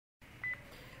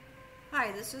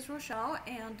Hi, this is Rochelle,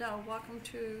 and welcome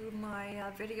to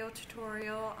my video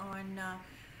tutorial on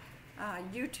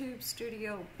YouTube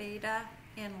Studio Beta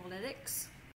Analytics.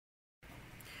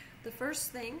 The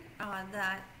first thing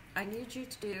that I need you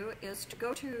to do is to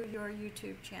go to your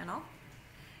YouTube channel,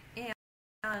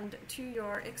 and to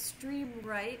your extreme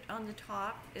right on the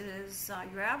top is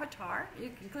your avatar.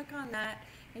 You can click on that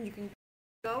and you can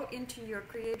go into your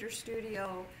Creator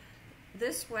Studio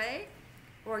this way,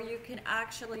 or you can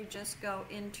actually just go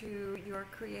into your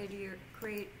Creator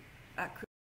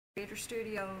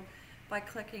Studio by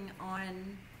clicking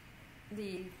on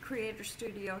the Creator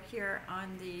Studio here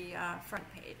on the front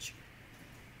page,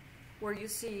 where you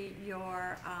see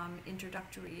your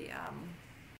introductory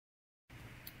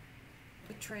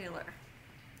trailer.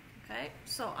 Okay,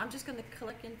 so I'm just going to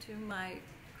click into my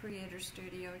Creator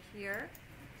Studio here.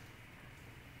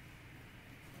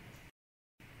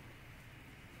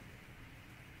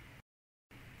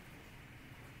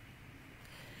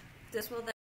 This will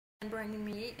then bring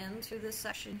me into this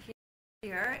section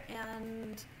here,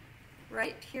 and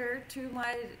right here to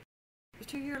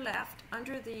your left,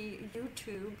 under the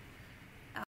YouTube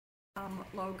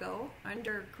logo,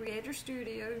 under Creator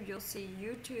Studio, you'll see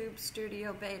YouTube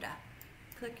Studio Beta.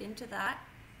 Click into that.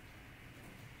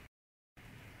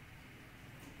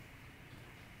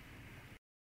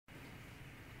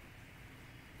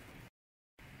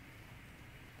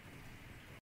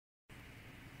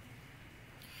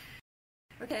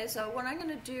 Okay, so what I'm going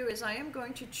to do is I am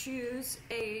going to choose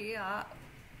a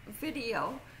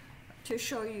video to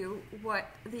show you what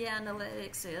the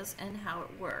analytics is and how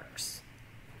it works.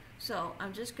 So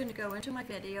I'm just going to go into my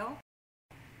video.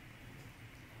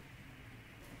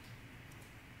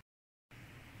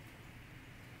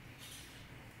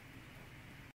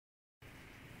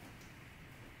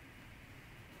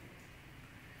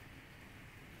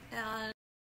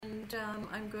 And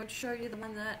I'm going to show you the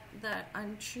one that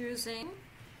I'm choosing.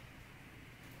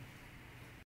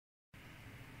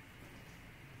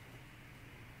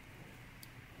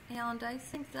 And I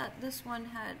think that this one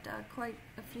had quite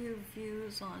a few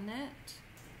views on it.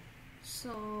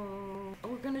 So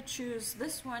we're going to choose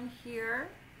this one here.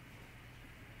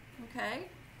 Okay.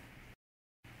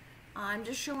 I'm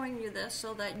just showing you this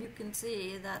so that you can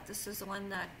see that this is the one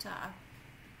that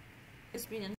is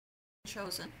being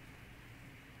chosen.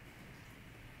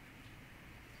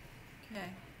 Okay.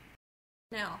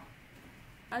 Now,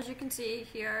 as you can see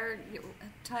here,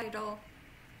 title,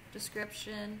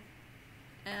 description,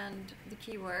 and the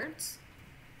keywords.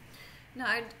 Now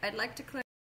I'd like to click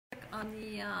on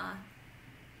the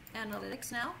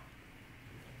analytics now.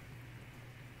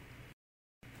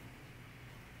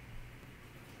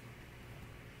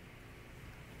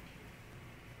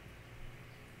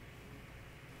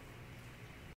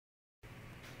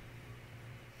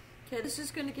 Okay, this is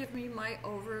going to give me my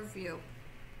overview.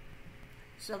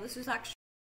 So this is actually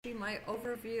my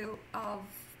overview of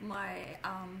my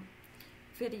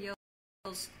videos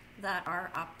that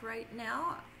are up right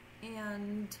now,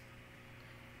 and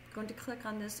I'm going to click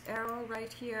on this arrow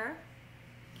right here,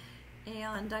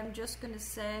 and I'm just going to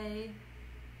say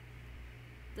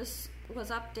this was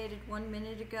updated 1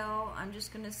 minute ago. I'm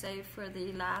just going to say for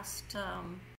the last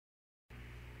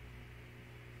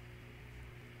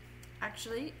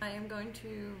actually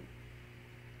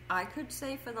I could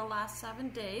say for the last 7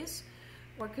 days,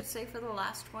 or could say for the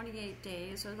last 28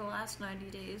 days, or the last 90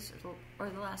 days, or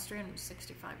the last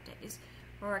 365 days,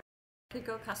 or I could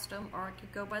go custom, or I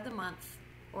could go by the month,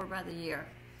 or by the year.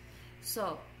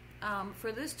 So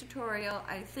for this tutorial,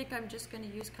 I think I'm just going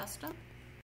to use custom.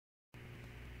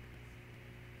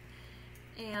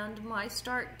 And my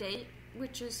start date,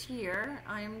 which is here,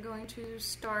 I am going to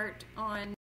start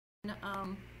on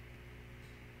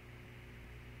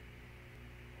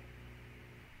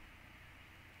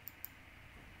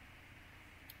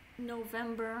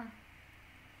November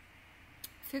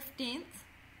 15th,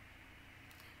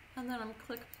 and then I'm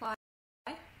click apply,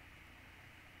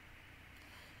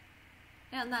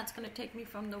 and that's going to take me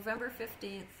from November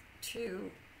 15th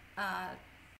to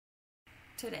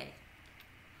today.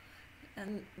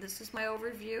 And this is my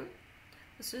overview.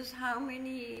 This is how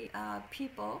many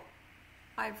people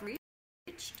I've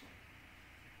reached.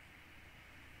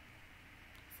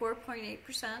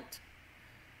 4.8%.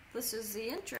 This is the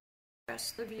interest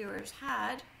the viewers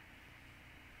had.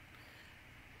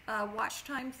 Watch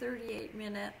time 38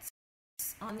 minutes,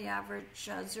 on the average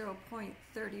 0.31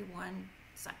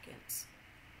 seconds.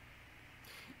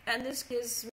 And this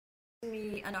gives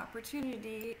me an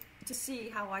opportunity to see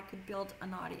how I could build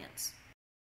an audience.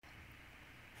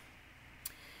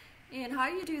 And how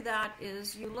you do that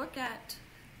is you look at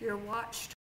your watch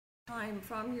time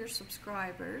from your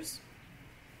subscribers,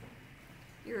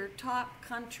 your top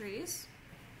countries.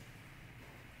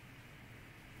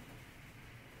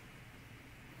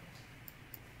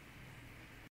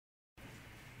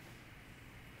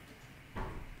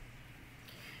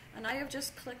 And I have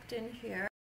just clicked in here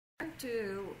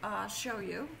to show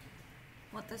you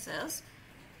what this is.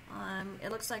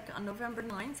 It looks like on November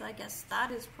 9th. I guess that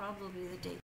is probably the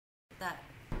date that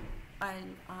I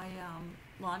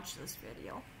launched this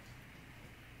video.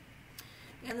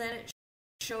 And then it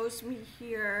shows me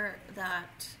here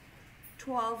that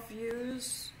 12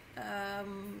 views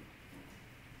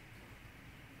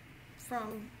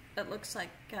from, it looks like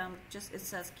just, it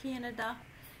says Canada,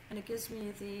 and it gives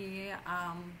me the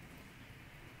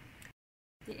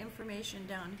information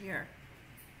down here.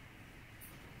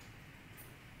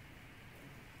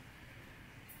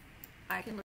 I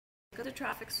can look at the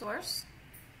traffic source,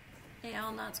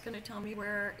 and that's going to tell me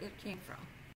where it came from.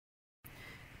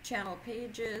 Channel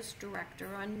pages,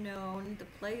 director unknown, the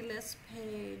playlist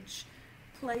page,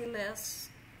 playlists,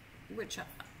 which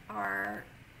are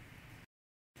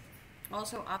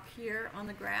also up here on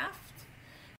the graph.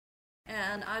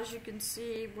 And as you can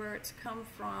see, where it's come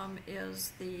from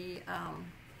is the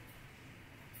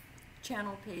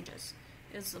channel pages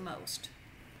is the most.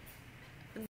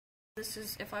 And this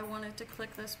is, if I wanted to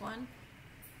click this one,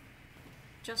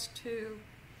 just to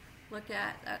look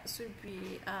at, that should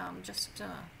be just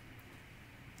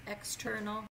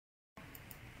external.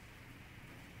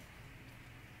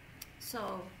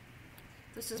 So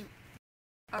this is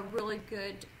a really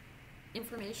good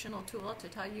informational tool to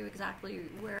tell you exactly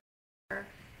where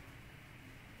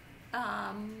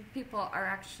people are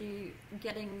actually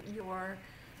getting your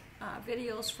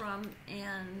videos from,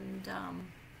 and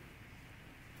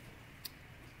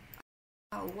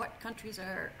what countries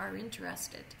are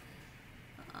interested.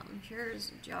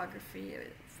 Here's geography.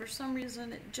 For some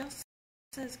reason it just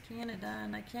says Canada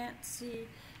and I can't see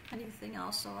anything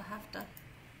else, so I'll have to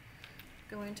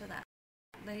go into that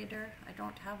later. I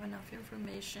don't have enough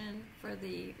information for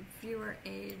the viewer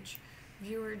age,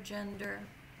 viewer gender.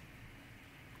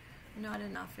 Not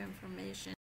enough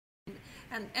information.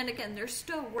 And again, they're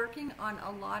still working on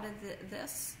a lot of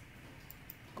this.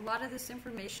 A lot of this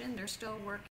information they're still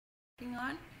working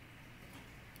on.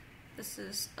 This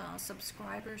is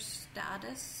subscriber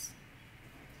status.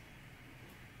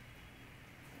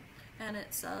 And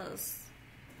it says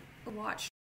watch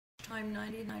time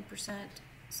 99%,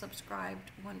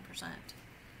 subscribed 1%.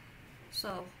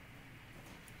 So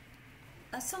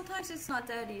sometimes it's not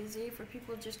that easy for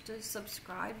people just to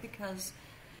subscribe, because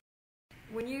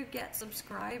when you get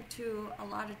subscribed to a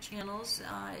lot of channels,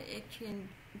 it can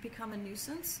become a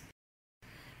nuisance,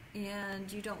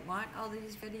 and you don't want all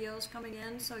these videos coming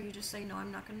in, so you just say, no,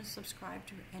 I'm not going to subscribe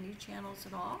to any channels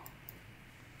at all.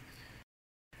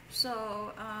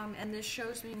 So, and this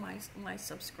shows me my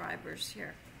subscribers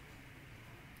here,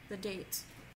 the dates,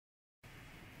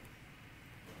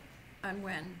 and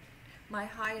when. My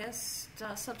highest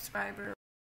subscriber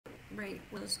rate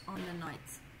was on the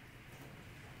 9th.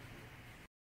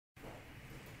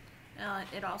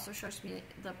 It also shows me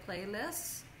the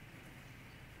playlists.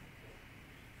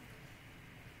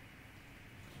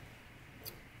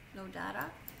 No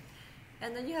data.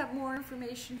 And then you have more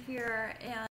information here,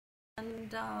 and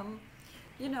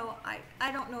you know,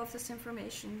 I don't know if this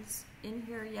information's in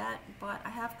here yet, but I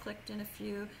have clicked in a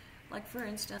few. Like for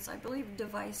instance, I believe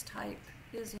device type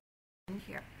is in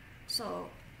here. So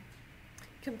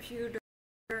computer,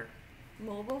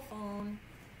 mobile phone,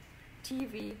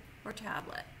 TV, or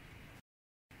tablet.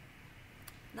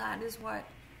 That is what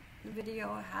the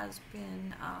video has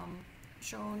been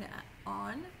shown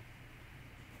on.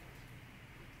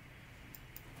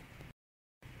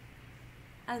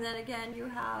 And then again, you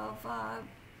have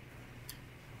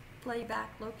playback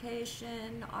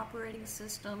location, operating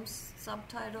systems,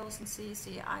 subtitles, and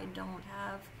CC. I don't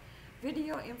have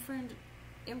video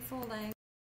info language.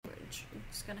 I'm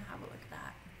just going to have a look at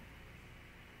that.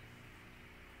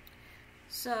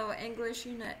 So English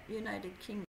United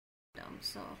Kingdom.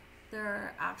 So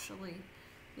they're actually,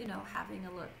 you know, having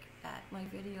a look at my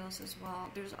videos as well.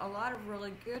 There's a lot of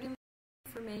really good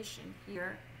information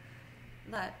here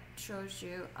that shows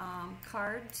you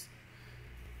cards.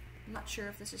 I'm not sure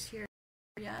if this is here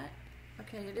yet.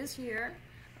 Okay, it is here.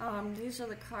 These are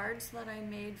the cards that I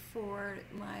made for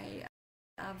my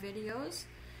videos,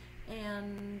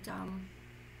 and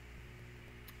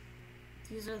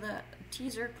these are the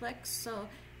teaser clicks. So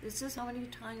this is how many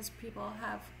times people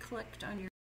have clicked on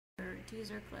your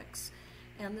teaser clicks,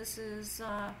 and this is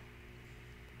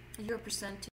your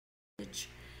percentage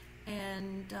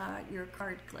and your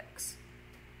card clicks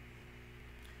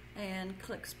and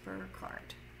clicks per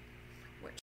card,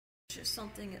 which is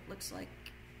something it looks like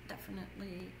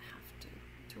definitely have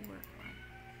to work on.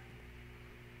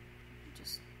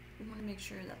 Just want to make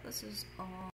sure that this is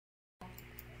all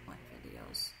my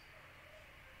videos.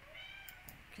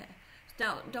 Okay.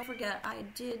 Now, don't forget, I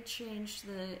did change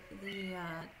the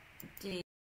date.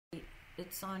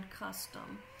 It's on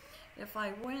custom. If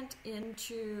I went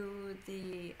into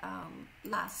the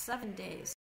last 7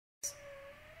 days,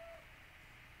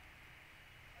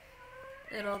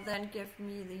 it'll then give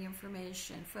me the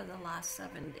information for the last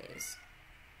 7 days.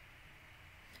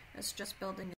 It's just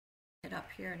building it up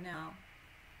here now.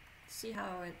 See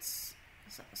how it's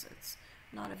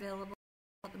not available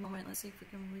at the moment. Let's see if we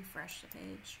can refresh the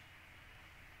page.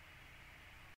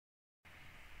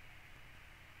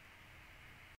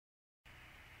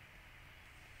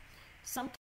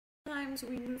 Sometimes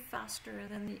we move faster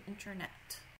than the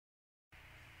internet.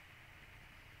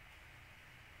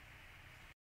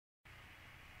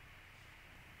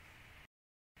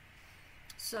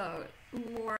 So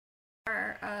more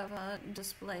of a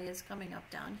display is coming up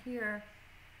down here,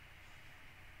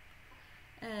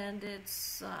 and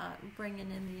it's bringing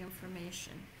in the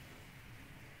information.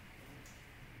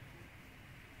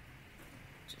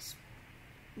 Just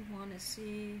want to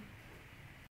see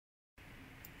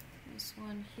this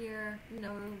one here,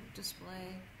 no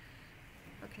display.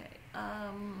 Okay,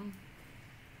 I'm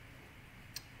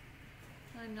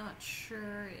not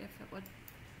sure if it would.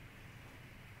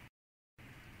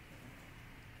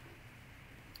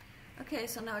 Okay,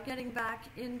 so now getting back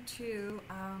into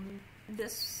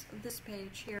this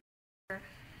page here,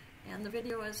 and the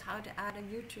video is how to add a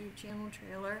YouTube channel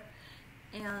trailer.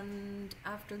 And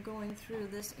after going through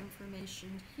this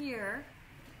information here,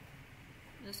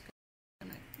 just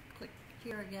gonna click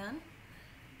here again,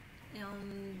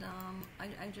 and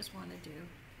I just want to do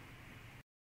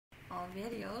all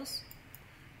videos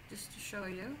just to show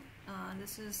you.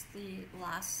 This is the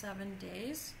last 7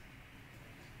 days.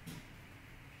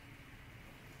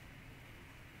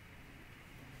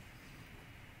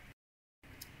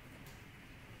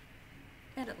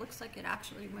 And it looks like it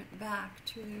actually went back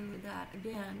to that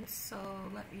again, so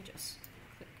let me just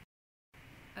click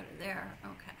out of there.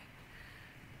 Okay.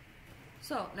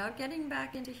 So now getting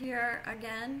back into here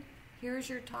again, here's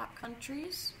your top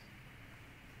countries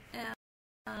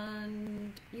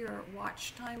and your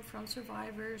watch time from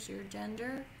survivors, your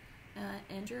gender,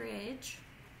 and your age.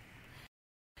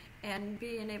 And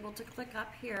being able to click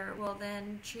up here will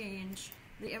then change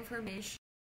the information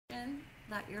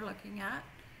that you're looking at.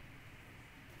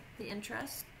 The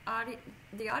interest,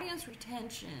 the audience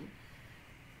retention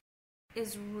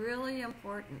is really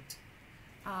important.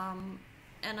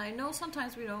 And I know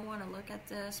sometimes we don't want to look at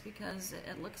this because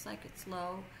it looks like it's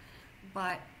low,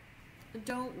 but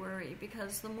don't worry,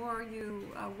 because the more you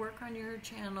work on your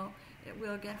channel, it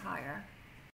will get higher.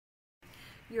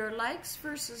 Your likes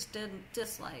versus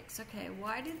dislikes. Okay,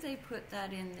 why did they put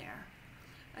that in there?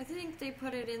 I think they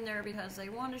put it in there because they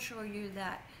want to show you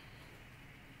that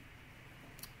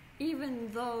even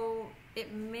though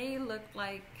it may look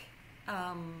like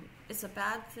it's a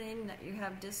bad thing that you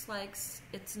have dislikes,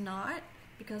 it's not,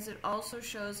 because it also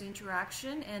shows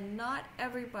interaction, and not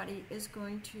everybody is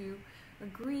going to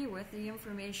agree with the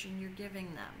information you're giving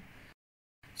them.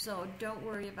 So don't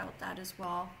worry about that as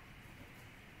well.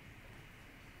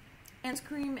 And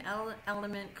screen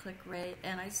element click rate,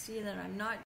 and I see that I'm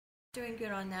not doing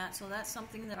good on that, so that's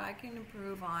something that I can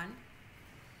improve on.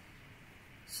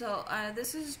 So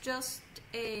this is just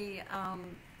a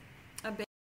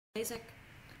basic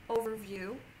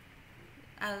overview,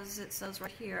 as it says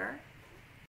right here,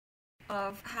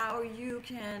 of how you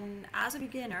can, as a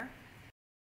beginner,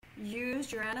 use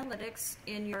your analytics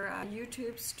in your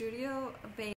YouTube Studio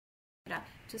Beta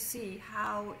to see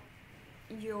how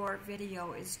your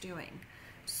video is doing.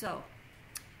 So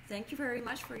thank you very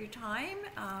much for your time.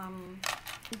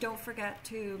 Don't forget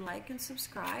to like and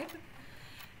subscribe.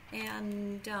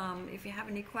 And if you have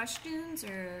any questions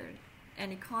or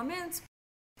any comments,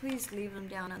 please leave them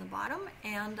down on the bottom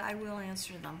and I will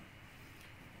answer them.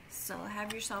 So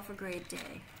have yourself a great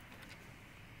day.